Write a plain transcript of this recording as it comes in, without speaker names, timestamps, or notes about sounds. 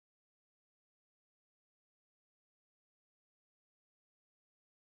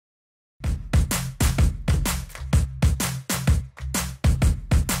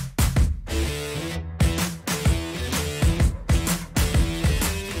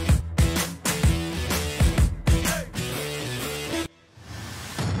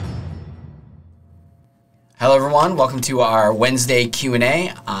Hello everyone, welcome to our Wednesday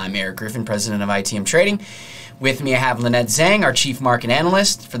Q&A. I'm Eric Griffin, President of ITM Trading. With me I have Lynette Zang, our Chief Market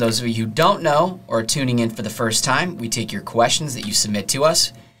Analyst. For those of you who don't know or are tuning in for the first time, we take your questions that you submit to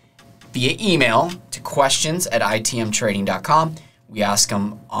us via email to questions@itmtrading.com. We ask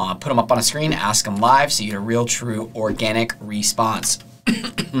them, put them up on a screen, ask them live so you get a real, true, organic response.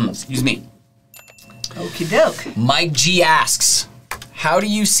 Excuse me. Okie doke. Mike G asks, how do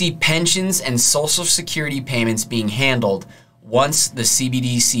you see pensions and Social Security payments being once the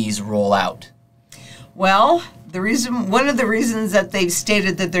CBDCs roll out? Well, one of the reasons that they've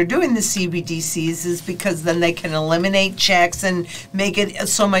stated that they're doing the CBDCs is because then they can eliminate checks and make it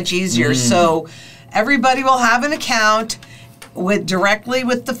so much easier. So everybody will have an account directly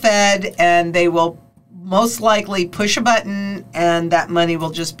with the Fed, and they will most likely push a button and that money will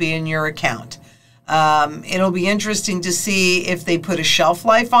just be in your account. It'll be interesting to see if they put a shelf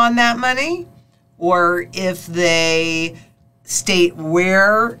life on that money or if they state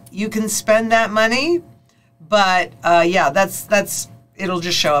where you can spend that money. But yeah, it'll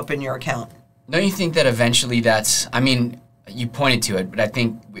just show up in your account. Don't you think that eventually I mean, you pointed to it, but I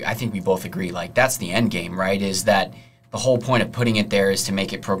think we both agree, like, that's the end game, right? Is that the whole point of putting it there is to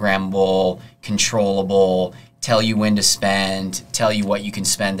make it programmable, controllable, tell you when to spend, tell you what you can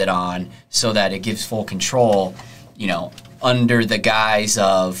spend it on, so that it gives full control, you know, under the guise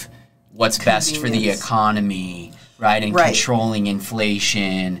of what's best for the economy, right? And controlling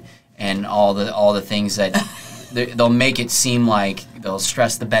inflation and all the things that they'll make it seem like they'll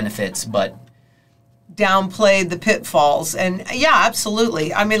stress the benefits, but downplay the pitfalls. And yeah,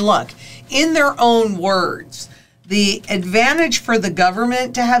 absolutely. I mean, look, in their own words, the advantage for the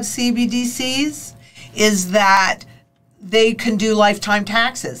government to have CBDCs is that they can do lifetime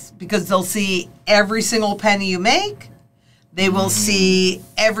taxes because they'll see every single penny you make. They will see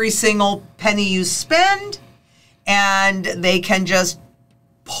every single penny you spend, and they can just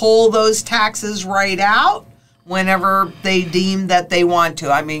pull those taxes right out whenever they deem that they want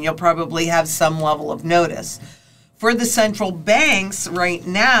to. I mean, you'll probably have some level of notice. For the central banks right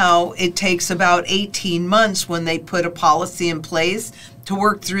now, it takes about 18 months when they put a policy in place to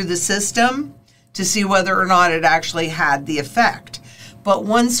work through the system to see whether or not it actually had the effect. But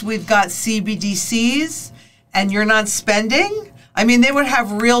once we've got CBDCs and you're not spending, I mean, they would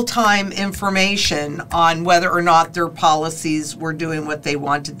have real-time information on whether or not their policies were doing what they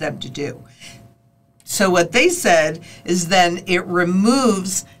wanted them to do. So what they said is then it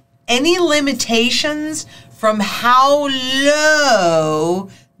removes any limitations from how low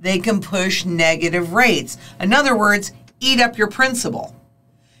they can push negative rates. In other words, eat up your principal.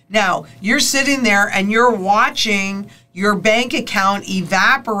 Now, you're sitting there and you're watching your bank account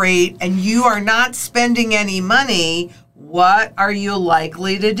evaporate and you are not spending any money. What are you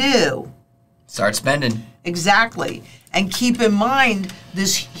likely to do? Start spending. Exactly. And keep in mind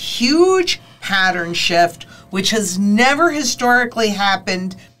this huge pattern shift, which has never historically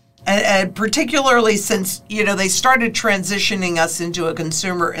happened, and particularly since, you know, they started transitioning us into a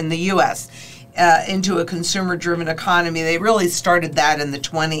consumer in the U.S., into a consumer-driven economy. They really started that in the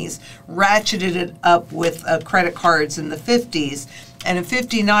 20s, ratcheted it up with credit cards in the 50s, and in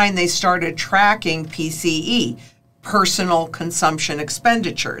 59 they started tracking PCE, personal consumption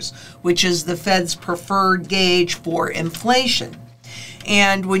expenditures, which is the Fed's preferred gauge for inflation.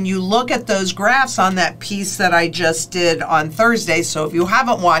 And when you look at those graphs on that piece that I just did on Thursday, so if you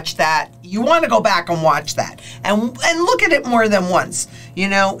haven't watched that, you want to go back and watch that and look at it more than once. You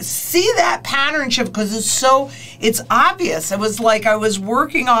know, see that pattern shift because it's obvious. It was like I was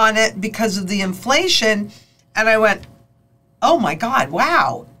working on it because of the inflation and I went, oh my God,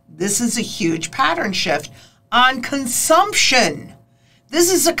 wow, this is a huge pattern shift on consumption. This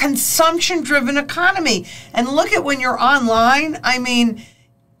is a consumption-driven economy. And look at when you're online, I mean,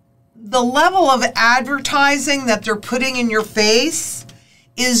 the level of advertising that they're putting in your face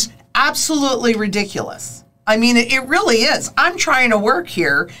is absolutely ridiculous. I mean, it really is. I'm trying to work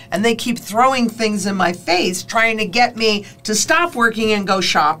here, and they keep throwing things in my face, trying to get me to stop working and go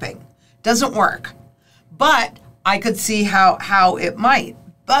shopping. Doesn't work. But I could see how it might.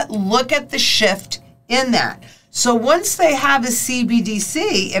 But look at the shift in that. So once they have a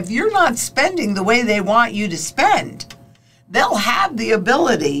CBDC, if you're not spending the way they want you to spend, they'll have the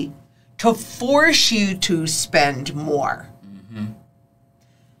ability to force you to spend more.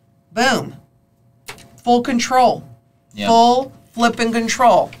 Boom. Full control. Yep. Full flipping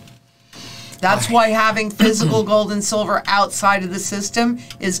control. That's why having physical gold and silver outside of the system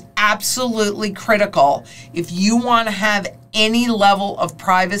is absolutely critical if you want to have any level of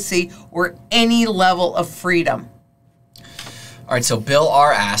privacy or any level of freedom. All right, so Bill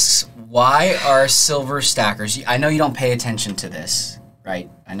R. asks, Why are silver stackers? I know you don't pay attention to this, right?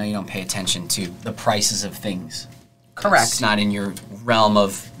 I know you don't pay attention to the prices of things. Correct. It's not in your realm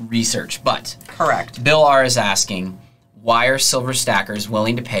of research, but correct. Bill R is asking, why are silver stackers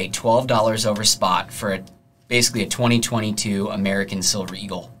willing to pay $12 over spot for basically a 2022 American Silver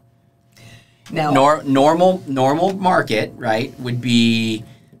Eagle? Now, normal market, right, would be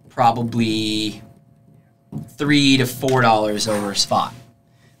probably $3 to $4 over spot.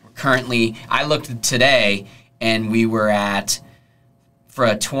 Currently, I looked today, and we were at, for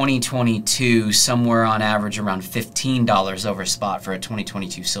a 2022, somewhere on average around $15 over spot for a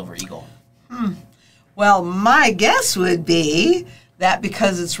 2022 Silver Eagle. Well, my guess would be that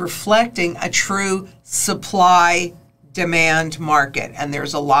because it's reflecting a true supply-demand market, and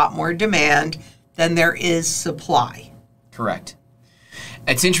there's a lot more demand than there is supply. Correct.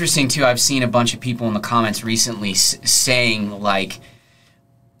 It's interesting, too. I've seen a bunch of people in the comments recently saying, like,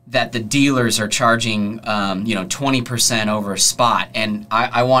 that the dealers are charging, 20% over spot. And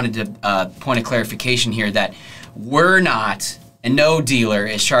I wanted to point a clarification here that we're not, and no dealer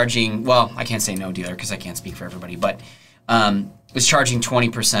is charging, well, I can't say no dealer because I can't speak for everybody, but is charging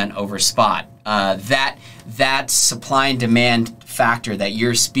 20% over spot. That supply and demand factor that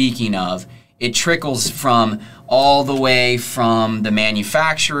you're speaking of, it trickles from all the way from the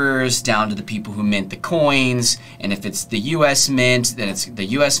manufacturers down to the people who mint the coins. And if it's the U.S. Mint, then it's the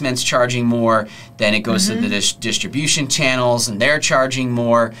U.S. Mint's charging more. Then it goes to the distribution channels, and they're charging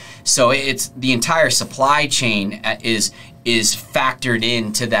more. So it's the entire supply chain is factored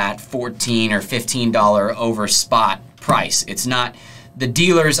into that $14 or $15 over spot price. It's not, the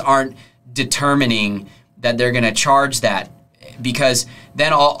dealers aren't determining that they're going to charge that, because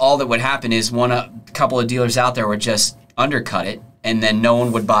then all that would happen is a couple of dealers out there would just undercut it, and then no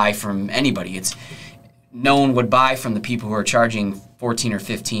one would buy from anybody. No one would buy from the people who are charging 14 or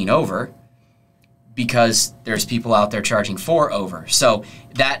 15 over, because there's people out there charging 4 over. So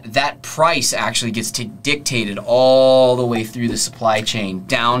that price actually gets dictated all the way through the supply chain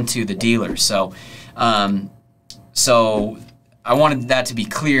down to the dealers. So I wanted that to be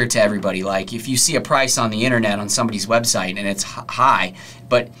clear to everybody. Like, if you see a price on the internet on somebody's website and it's high,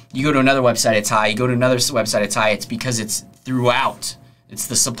 but you go to another website, it's high, you go to another website, it's high, it's because it's throughout. It's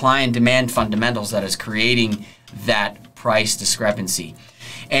the supply and demand fundamentals that is creating that price discrepancy.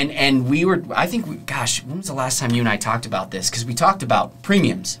 And we were, I think, when was the last time you and I talked about this? Because we talked about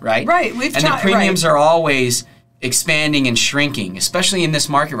premiums, right? Right. And the premiums are always expanding and shrinking, especially in this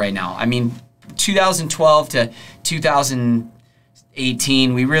market right now. I mean, 2012 to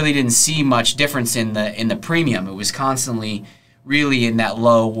 2018, we really didn't see much difference in the premium. It was constantly really in that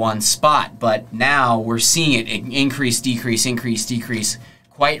low one spot. But now we're seeing it increase, decrease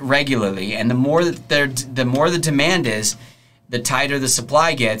quite regularly. And the more the demand is, the tighter the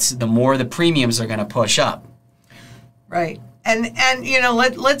supply gets, the more the premiums are going to push up. Right. And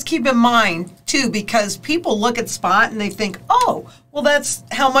let's keep in mind, too, because people look at spot and they think, oh, well, that's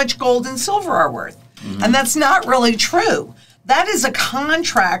how much gold and silver are worth. Mm-hmm. And that's not really true. That is a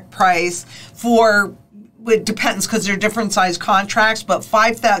contract price for, it depends because they're different size contracts, but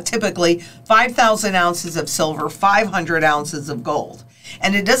typically 5,000 ounces of silver, 500 ounces of gold.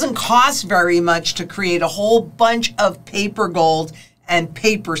 And it doesn't cost very much to create a whole bunch of paper gold and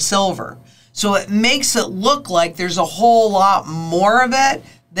paper silver. So it makes it look like there's a whole lot more of it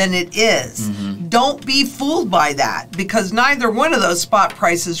than it is. Mm-hmm. Don't be fooled by that, because neither one of those spot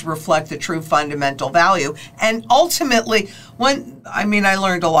prices reflect the true fundamental value. And ultimately, I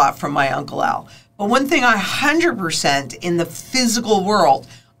learned a lot from my Uncle Al. But one thing 100% in the physical world,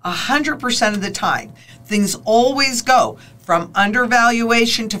 100% of the time, things always go from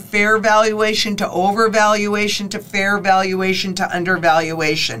undervaluation to fair valuation to overvaluation to fair valuation to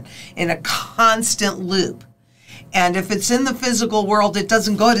undervaluation in a constant loop. And if it's in the physical world, it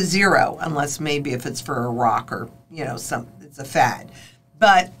doesn't go to zero, unless maybe if it's for a rock or, it's a fad.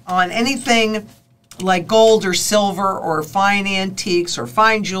 But on anything like gold or silver or fine antiques or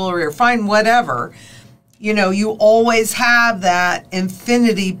fine jewelry or fine whatever, you always have that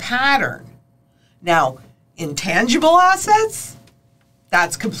infinity pattern. Now, intangible assets,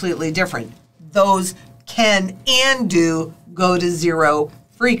 that's completely different. Those can and do go to zero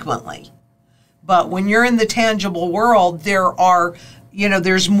frequently. But when you're in the tangible world,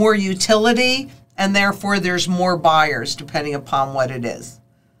 there's more utility, and therefore there's more buyers, depending upon what it is.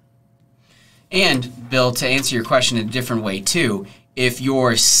 And Bill, to answer your question in a different way too, if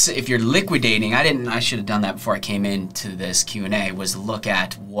you're liquidating, I should have done that before I came into this Q&A, was look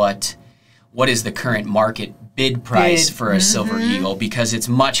at what is the current market bid price for a Silver Eagle, because it's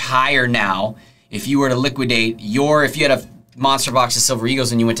much higher now. If you were to liquidate if you had a monster box of Silver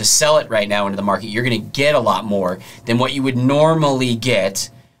Eagles and you went to sell it right now into the market, you're going to get a lot more than what you would normally get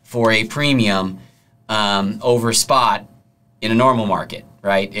for a premium over spot in a normal market,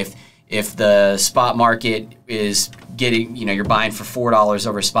 right? If the spot market is getting, you're buying for $4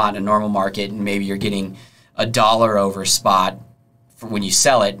 over spot in a normal market, and maybe you're getting $1 over spot for when you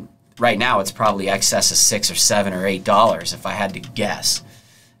sell it. Right now, it's probably excess of $6 or $7 or $8 if I had to guess.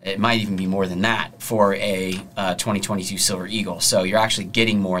 It might even be more than that for a 2022 Silver Eagle. So you're actually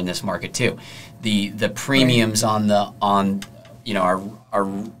getting more in this market too. The premiums are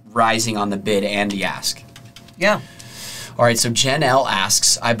rising on the bid and the ask. Yeah. All right, so Jen L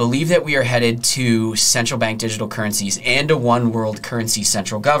asks, I believe that we are headed to central bank digital currencies and a one world currency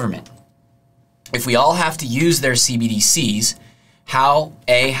central government. If we all have to use their CBDCs, how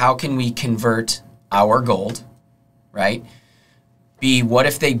can we convert our gold, right? B, what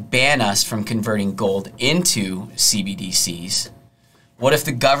if they ban us from converting gold into CBDCs? What if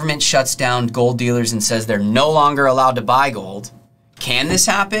the government shuts down gold dealers and says they're no longer allowed to buy gold? Can this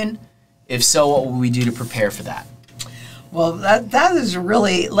happen? If so, what will we do to prepare for that? Well, that is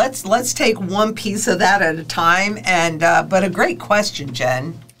really, let's take one piece of that at a time, but a great question,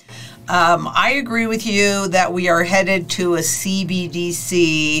 Jen. I agree with you that we are headed to a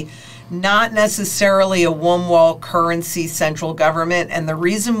CBDC, not necessarily a one-world currency central government, and the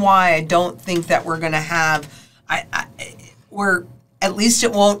reason why I don't think that we're going to have, at least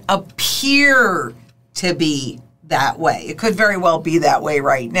it won't appear to be that way. It could very well be that way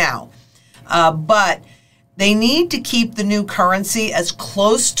right now, but they need to keep the new currency as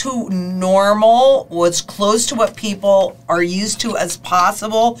close to normal, or as close to what people are used to as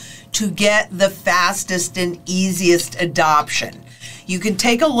possible, to get the fastest and easiest adoption. You can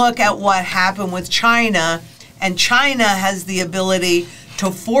take a look at what happened with China, and China has the ability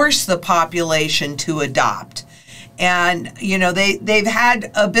to force the population to adopt. And, they've had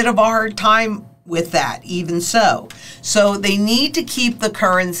a bit of a hard time with that, even so. So they need to keep the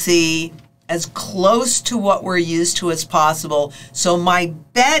currency as close to what we're used to as possible. So my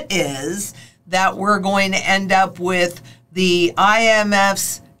bet is that we're going to end up with the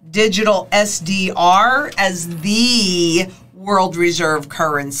IMF's digital SDR as the world reserve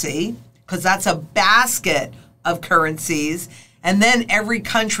currency, because that's a basket of currencies. And then every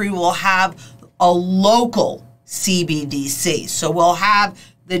country will have a local CBDC. So we'll have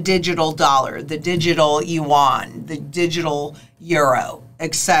the digital dollar, the digital yuan, the digital euro,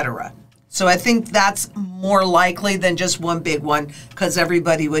 etc. So I think that's more likely than just one big one, because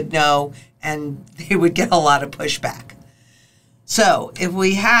everybody would know and they would get a lot of pushback. So if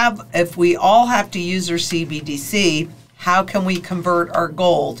we all have to use our CBDC, how can we convert our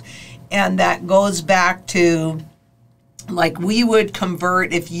gold? And that goes back to, like, we would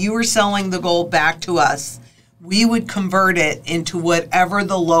convert, if you were selling the gold back to us, we would convert it into whatever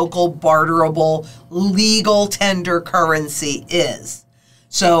the local barterable legal tender currency is.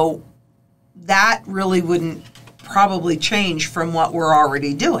 So that really wouldn't probably change from what we're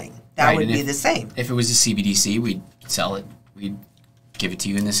already doing. That would be the same. If it was a CBDC, we'd sell it. We'd give it to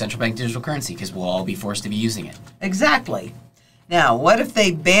you in the central bank digital currency, because we'll all be forced to be using it. Exactly. Now, what if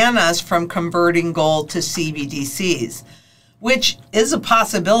they ban us from converting gold to CBDCs? Which is a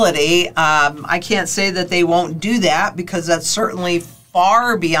possibility. I can't say that they won't do that, because that's certainly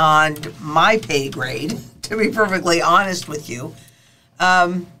far beyond my pay grade, to be perfectly honest with you.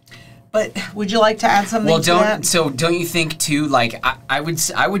 But would you like to add something to that? So don't you think too, like, I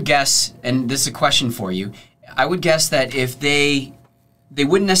would guess, and this is a question for you, I would guess that if they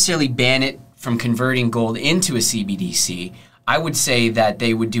wouldn't necessarily ban it from converting gold into a CBDC, I would say that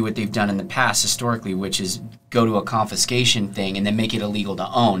they would do what they've done in the past historically, which is go to a confiscation thing and then make it illegal to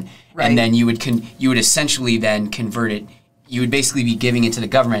own. Right. And then you would essentially then convert it. You would basically be giving it to the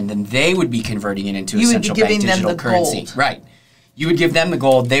government, and then they would be converting it into a central bank digital currency. Right. You would give them the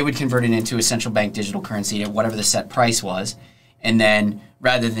gold, they would convert it into a central bank digital currency at whatever the set price was, and then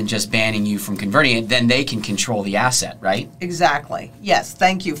rather than just banning you from converting it, then they can control the asset, right? Exactly. Yes,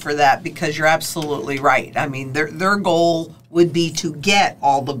 thank you for that, because you're absolutely right. I mean, their goal would be to get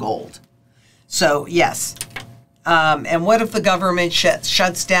all the gold. So, yes. And what if the government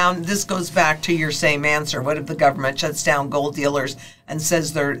shuts down? This goes back to your same answer. What if the government shuts down gold dealers and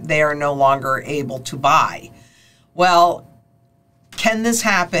says they are no longer able to buy? Well, can this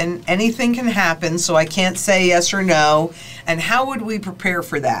happen? Anything can happen, so I can't say yes or no. And how would we prepare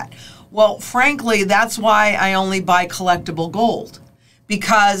for that? Well, frankly, that's why I only buy collectible gold,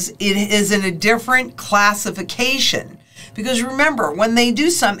 because it is in a different classification. Because remember, when they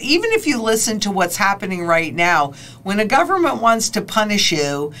do even if you listen to what's happening right now, when a government wants to punish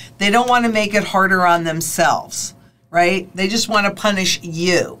you, they don't want to make it harder on themselves. right? They just want to punish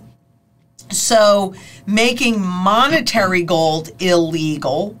you. So making monetary gold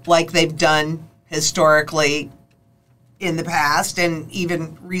illegal, like they've done historically in the past and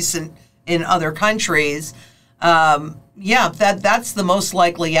even recent in other countries, that's the most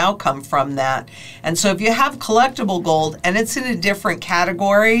likely outcome from that. And so if you have collectible gold and it's in a different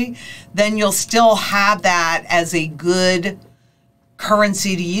category, then you'll still have that as a good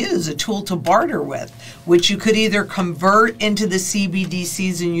currency to use, a tool to barter with, which you could either convert into the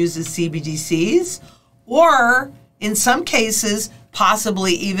CBDCs and use as CBDCs, or in some cases,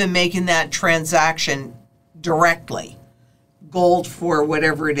 possibly even making that transaction directly, gold for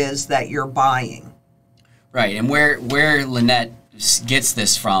whatever it is that you're buying. Right, and where Lynette gets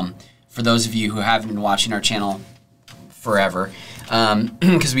this from, for those of you who haven't been watching our channel forever,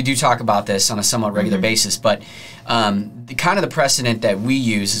 because we do talk about this on a somewhat regular basis, but the precedent that we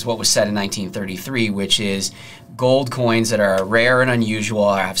use is what was said in 1933, which is gold coins that are rare and unusual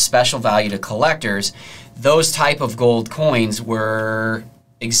or have special value to collectors. Those type of gold coins were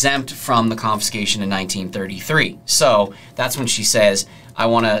exempt from the confiscation in 1933. So that's when she says, I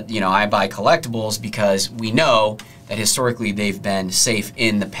want to, I buy collectibles because we know that historically they've been safe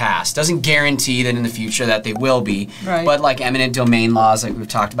in the past. Doesn't guarantee that in the future that they will be, right. But like eminent domain laws, like we've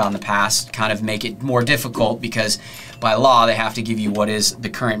talked about in the past, kind of make it more difficult because by law they have to give you what is the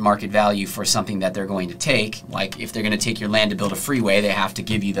current market value for something that they're going to take. Like if they're going to take your land to build a freeway, they have to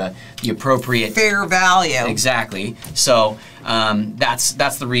give you the appropriate fair value. Exactly. So that's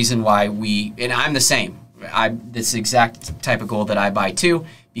the reason why and I'm the same. This exact type of gold that I buy too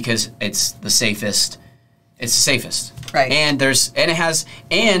because it's the safest. It's the safest. Right. And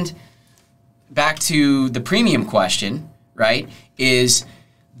back to the premium question, right, is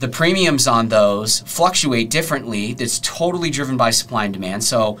the premiums on those fluctuate differently. That's totally driven by supply and demand.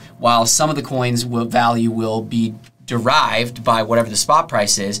 So while some of the coins value will be derived by whatever the spot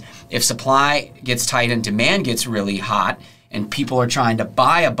price is, if supply gets tight and demand gets really hot and people are trying to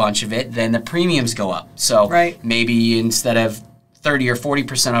buy a bunch of it, then the premiums go up. So maybe instead of 30 or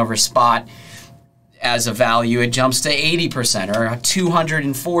 40% over spot, as a value, it jumps to 80% or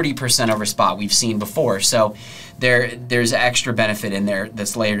 240% over spot we've seen before. So there's extra benefit in there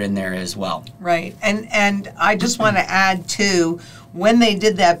that's layered in there as well. Right. And I just want to add too, when they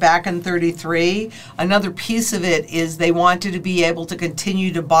did that back in 33, another piece of it is they wanted to be able to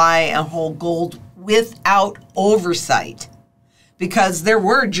continue to buy and hold gold without oversight. Because there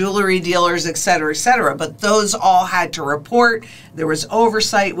were jewelry dealers, et cetera, but those all had to report. There was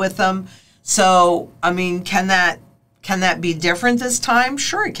oversight with them. So, I mean, can that be different this time?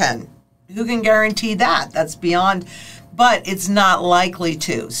 Sure it can. Who can guarantee that? That's beyond, but it's not likely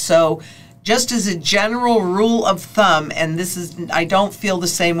to. So, just as a general rule of thumb, and I don't feel the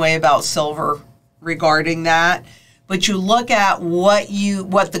same way about silver regarding that, but you look at what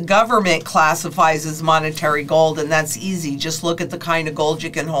the government classifies as monetary gold, and that's easy. Just look at the kind of gold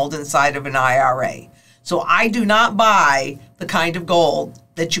you can hold inside of an IRA. So I do not buy the kind of gold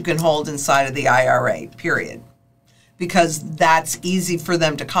that you can hold inside of the IRA, period. Because that's easy for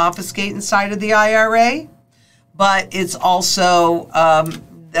them to confiscate inside of the IRA, but it's also,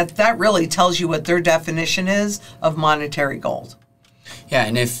 that really tells you what their definition is of monetary gold. Yeah,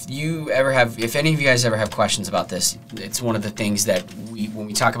 and if any of you guys ever have questions about this, it's one of the things that when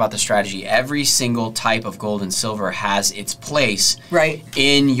we talk about the strategy, every single type of gold and silver has its place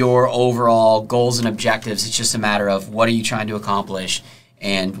in your overall goals and objectives. It's just a matter of what are you trying to accomplish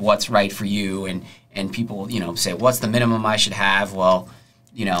and what's right for you. And people, say, what's the minimum I should have? Well,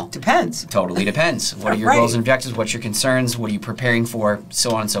 depends. Totally depends. What are your goals and objectives? What's your concerns? What are you preparing for?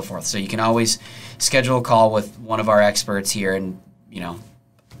 So on and so forth. So you can always schedule a call with one of our experts here and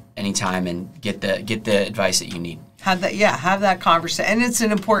anytime and get the advice that you need. Have that conversation. And it's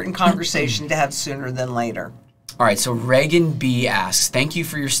an important conversation to have sooner than later. All right, so Reagan B asks, thank you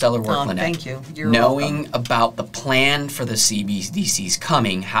for your stellar work, Lynette. Thank you. You're Knowing welcome. About the plan for the CBDCs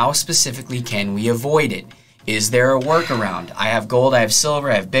coming, how specifically can we avoid it? Is there a workaround? I have gold, I have silver,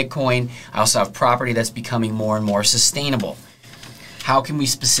 I have Bitcoin. I also have property that's becoming more and more sustainable. How can we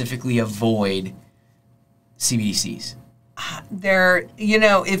specifically avoid CBDCs?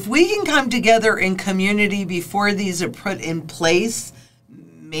 If we can come together in community before these are put in place,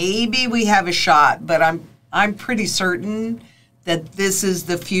 maybe we have a shot. But I'm pretty certain that this is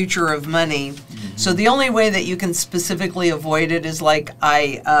the future of money. Mm-hmm. So the only way that you can specifically avoid it is like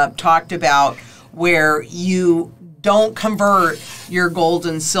I talked about, where you don't convert your gold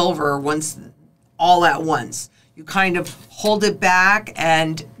and silver all at once. You kind of hold it back,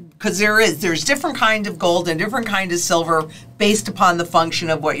 and because there's different kinds of gold and different kinds of silver based upon the function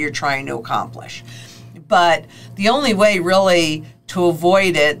of what you're trying to accomplish. But the only way really to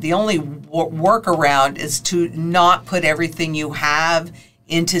avoid it, the only workaround is to not put everything you have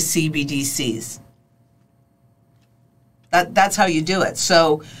into CBDCs. That's how you do it.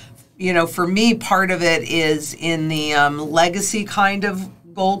 So, you know, for me, part of it is in the legacy kind of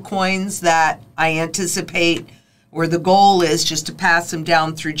gold coins that I anticipate, where the goal is just to pass them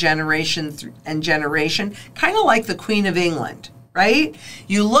down through generation and generation, kind of like the Queen of England, right?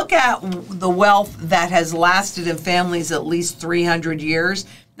 You look at the wealth that has lasted in families at least 300 years,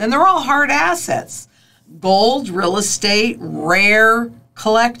 and they're all hard assets. Gold, real estate, rare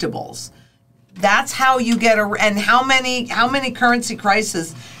collectibles. That's how you get and how many currency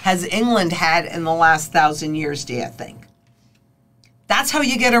crises has England had in the last 1,000 years, do you think? That's how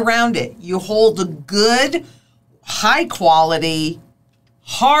you get around it. You hold the good, high quality,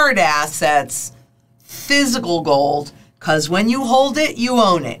 hard assets, physical gold, because when you hold it, you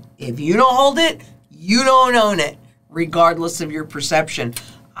own it. If you don't hold it, you don't own it, regardless of your perception.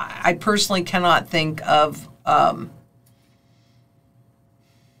 I personally cannot think of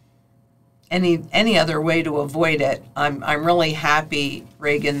any other way to avoid it. I'm really happy,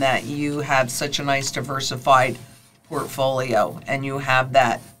 Reagan, that you have such a nice diversified portfolio and you have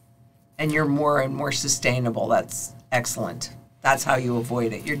that, and you're more and more sustainable. That's excellent. That's how you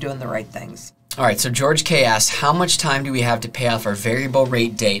avoid it. You're doing the right things. All right, so George K. asks, how much time do we have to pay off our variable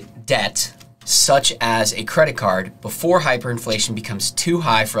rate debt, such as a credit card, before hyperinflation becomes too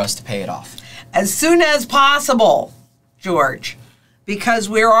high for us to pay it off? As soon as possible, George, because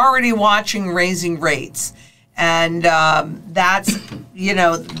we're already watching raising rates. And that's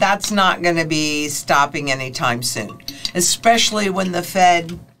not going to be stopping anytime soon, especially when the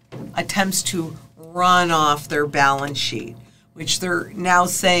Fed attempts to run off their balance sheet, which they're now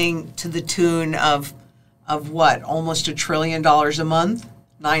saying to the tune of what, almost $1 trillion a month,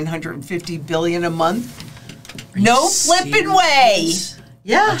 $950 billion a month. No flipping way.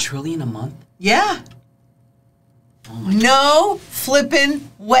 Yeah. $1 trillion a month? Yeah. Oh my no flipping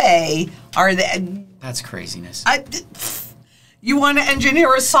way are they. That's craziness. You want to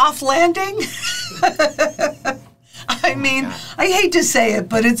engineer a soft landing? I mean, I hate to say it,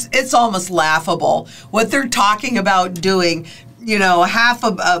 but it's almost laughable what they're talking about doing. You know, half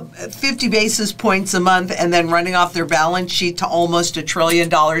of 50 basis points a month and then running off their balance sheet to almost $1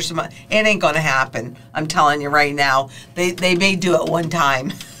 trillion a month. It ain't going to happen. I'm telling you right now. They may do it one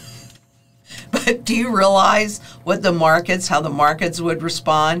time. But do you realize how the markets would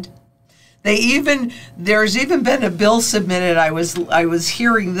respond? There's even been a bill submitted. I was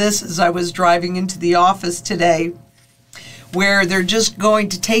hearing this as I was driving into the office today, where they're just going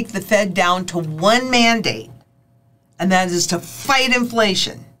to take the Fed down to one mandate, and that is to fight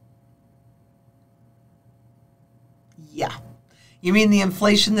inflation. Yeah. You mean the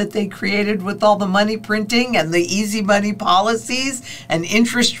inflation that they created with all the money printing and the easy money policies and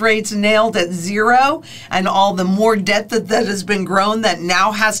interest rates nailed at zero and all the more debt that has been grown that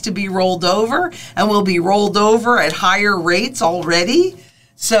now has to be rolled over and will be rolled over at higher rates already?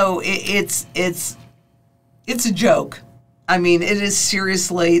 So it's a joke. I mean, it is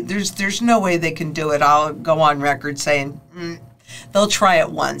seriously, there's no way they can do it. I'll go on record saying they'll try it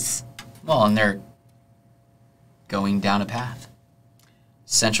once. Well, and they're going down a path.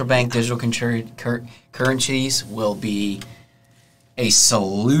 Central bank digital currencies will be a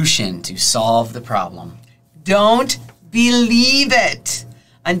solution to solve the problem. Don't believe it.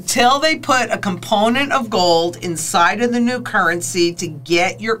 Until they put a component of gold inside of the new currency to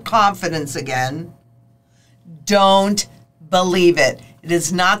get your confidence again, don't believe it. It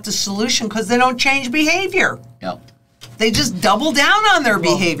is not the solution because they don't change behavior. Yep. They just double down on their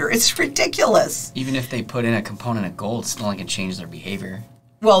behavior. It's ridiculous. Even if they put in a component of gold, it's not like it changes their behavior.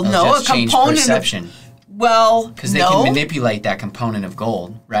 Well, no, a component perception. Because they can manipulate that component of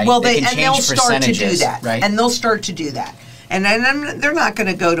gold, right? Well, they can they'll change start to do that, right? And they'll start to do that, and they're not going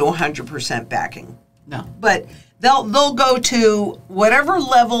to go to 100% backing. No, but they'll go to whatever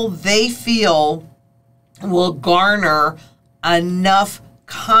level they feel will garner enough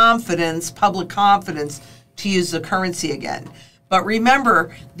confidence, public confidence, to use the currency again. But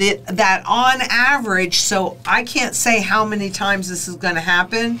remember that on average, so I can't say how many times this is going to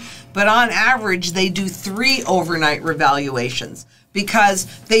happen, but on average, they do 3 overnight revaluations because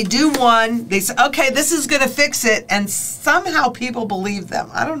they do one, they say, okay, this is going to fix it, and somehow people believe them.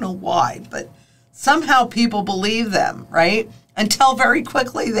 I don't know why, but somehow people believe them, right? Until very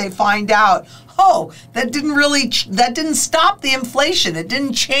quickly they find out, oh, that didn't stop the inflation. It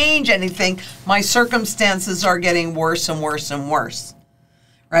didn't change anything. My circumstances are getting worse and worse and worse,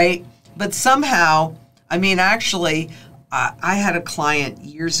 right? But somehow, I mean, actually, I had a client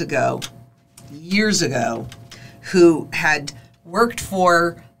years ago, years ago who had worked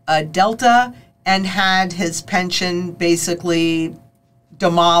for Delta and had his pension basically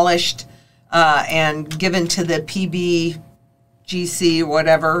demolished and given to the PBGC or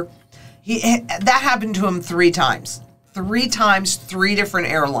whatever. That happened to him 3 times. 3 times, 3 different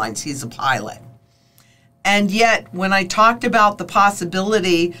airlines. He's a pilot. And yet, when I talked about the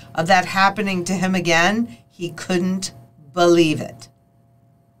possibility of that happening to him again, he couldn't believe it.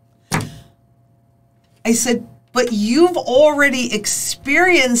 I said, but you've already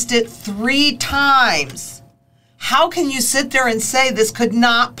experienced it 3 times. How can you sit there and say this could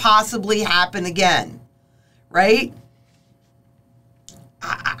not possibly happen again? Right?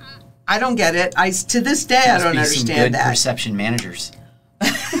 I don't get it. To this day, I don't understand some good that. Perception managers.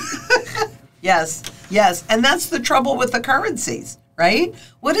 Yes, yes. And that's the trouble with the currencies, right?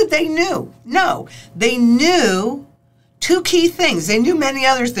 What did they know? No, they knew 2 key things. They knew many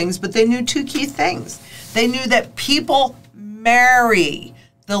other things, but they knew 2 key things. They knew that people marry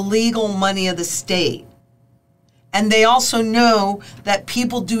the legal money of the state. And they also know that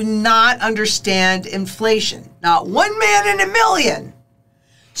people do not understand inflation. Not 1 man in a million.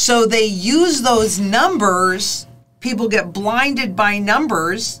 So they use those numbers. People get blinded by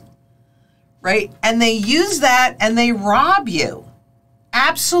numbers, right? And they use that and they rob you.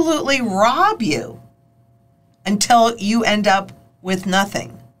 Absolutely rob you until you end up with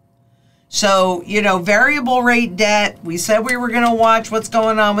nothing. So, variable rate debt, we said we were going to watch what's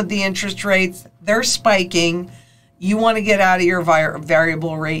going on with the interest rates. They're spiking. You want to get out of your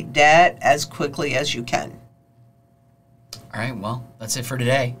variable rate debt as quickly as you can. All right, well, that's it for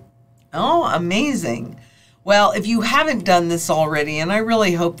today. Oh, amazing. Well, if you haven't done this already, and I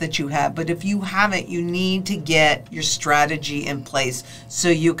really hope that you have, but if you haven't, you need to get your strategy in place so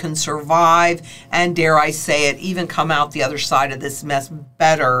you can survive and, dare I say it, even come out the other side of this mess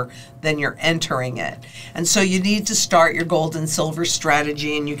better than you're entering it. And so you need to start your gold and silver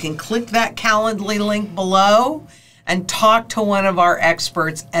strategy, and you can click that Calendly link below and talk to one of our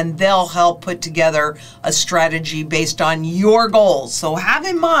experts, and they'll help put together a strategy based on your goals. So have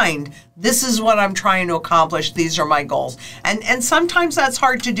in mind, this is what I'm trying to accomplish. These are my goals. And sometimes that's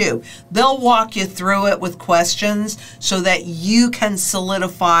hard to do. They'll walk you through it with questions so that you can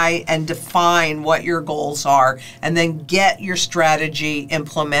solidify and define what your goals are and then get your strategy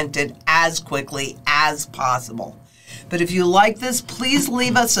implemented as quickly as possible. But if you like this, please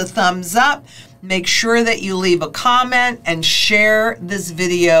leave us a thumbs up. Make sure that you leave a comment and share this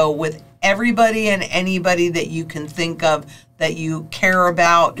video with everybody and anybody that you can think of that you care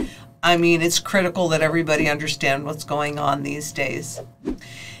about. I mean, it's critical that everybody understand what's going on these days.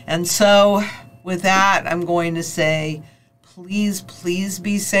 And so with that, I'm going to say, please, please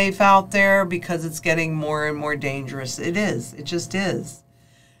be safe out there because it's getting more and more dangerous. It is. It just is.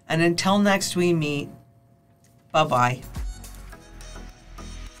 And until next we meet, bye-bye.